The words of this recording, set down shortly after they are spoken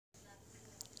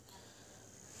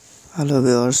Hello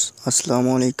viewers, আসসালামু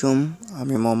আলাইকুম।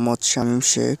 আমি মোহাম্মদ শামীম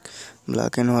শেখ,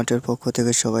 ব্ল্যাক অ্যান্ড হোয়াইটের পক্ষ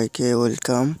থেকে সবাইকে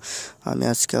ওয়েলকাম। আমি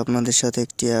আজকে আপনাদের সাথে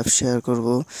একটি অ্যাপ শেয়ার করব।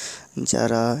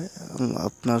 যারা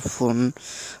আপনার ফোন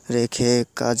রেখে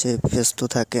কাজে ব্যস্ত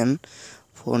থাকেন,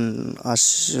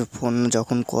 ফোন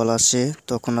যখন কল আসে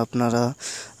তখন আপনারা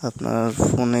আপনার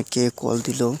ফোনে কে কল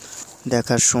দিল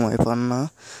দেখার সময় পান না,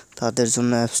 তাদের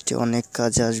জন্য অ্যাপসটি অনেক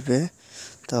কাজে আসবে।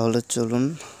 তাহলে চলুন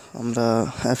আমরা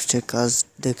অ্যাপসটির কাজ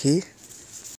দেখি।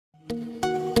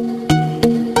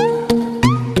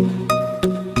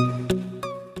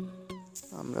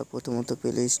 আমরা প্রথমত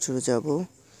প্লে স্টোরে যাব।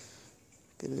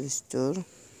 প্লে স্টোর,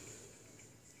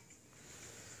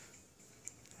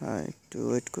 একটু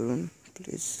ওয়েট করুন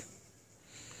প্লিজ।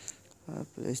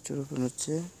 প্লে স্টোর ওপেন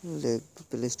হচ্ছে।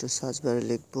 প্লে স্টোর সার্চ বারে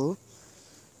লিখব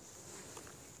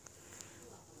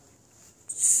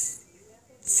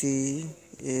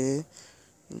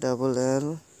CALL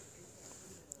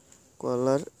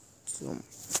কলার জুম।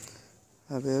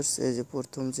 এই যে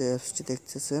প্রথম যে অ্যাপসটি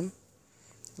দেখতেছেন,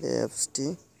 এই অ্যাপসটি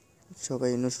সবাই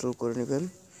ইনস্টল করে নেবেন।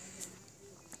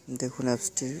 দেখুন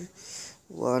অ্যাপসটি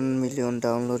 1 মিলিয়ন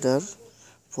ডাউনলোডার,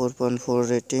 4.4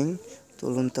 রেটিং।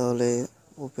 চলুন তাহলে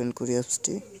ওপেন করি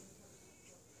অ্যাপসটি।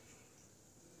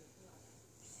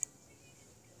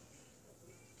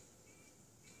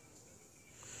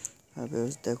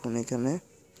 দেখুন এখানে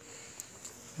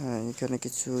এখানে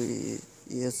কিছু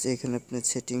আছে। এখানে আপনি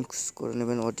সেটিংস করে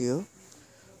নেবেন।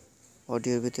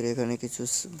 অডিওর ভিতরে এখানে কিছু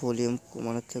ভলিউম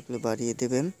কমানোর থাকলে বাড়িয়ে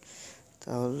দেবেন।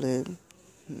 তাহলে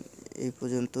এই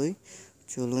পর্যন্তই।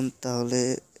 চলুন তাহলে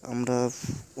আমরা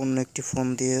অন্য একটি ফোন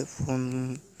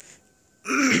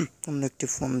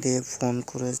দিয়ে ফোন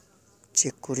করে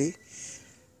চেক করি।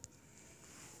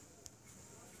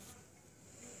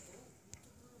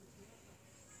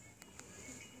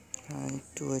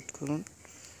 একটু ওয়েট করুন,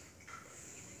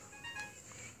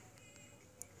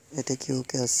 এটা কি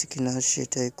ওকে আসছে কিনা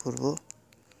সেটাই করব।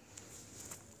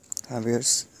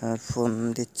 আর ফোন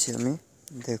দিচ্ছি আমি,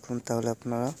 দেখুন তাহলে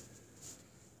আপনারা।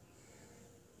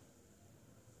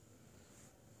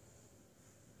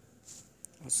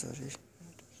 Sorry,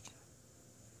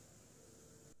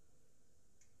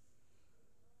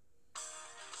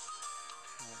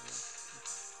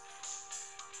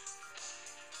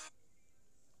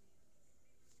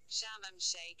 Shamam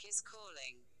Sheikh is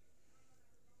calling.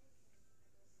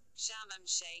 Shamam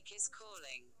Sheikh is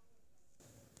calling.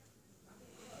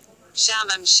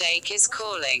 Shamam Sheikh is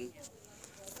calling.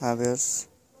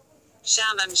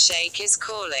 Shamam Sheikh is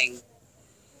calling.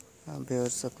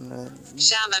 আপনারা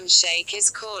Shamam Sheikh is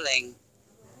calling.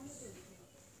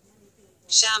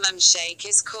 Shamam Sheikh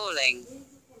is calling.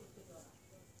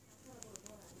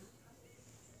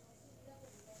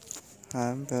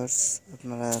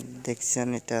 আপনারা দেখছেন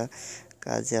এটা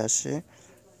কাজে আসে।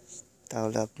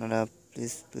 তাহলে আপনারা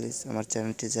প্লিজ আমার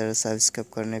চ্যানেলটি যারা সাবস্ক্রাইব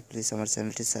করেন প্লিজ আমার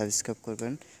চ্যানেলটি সাবস্ক্রাইব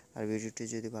করবেন। আর ভিডিওটি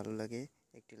যদি ভালো লাগে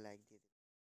একটি লাইক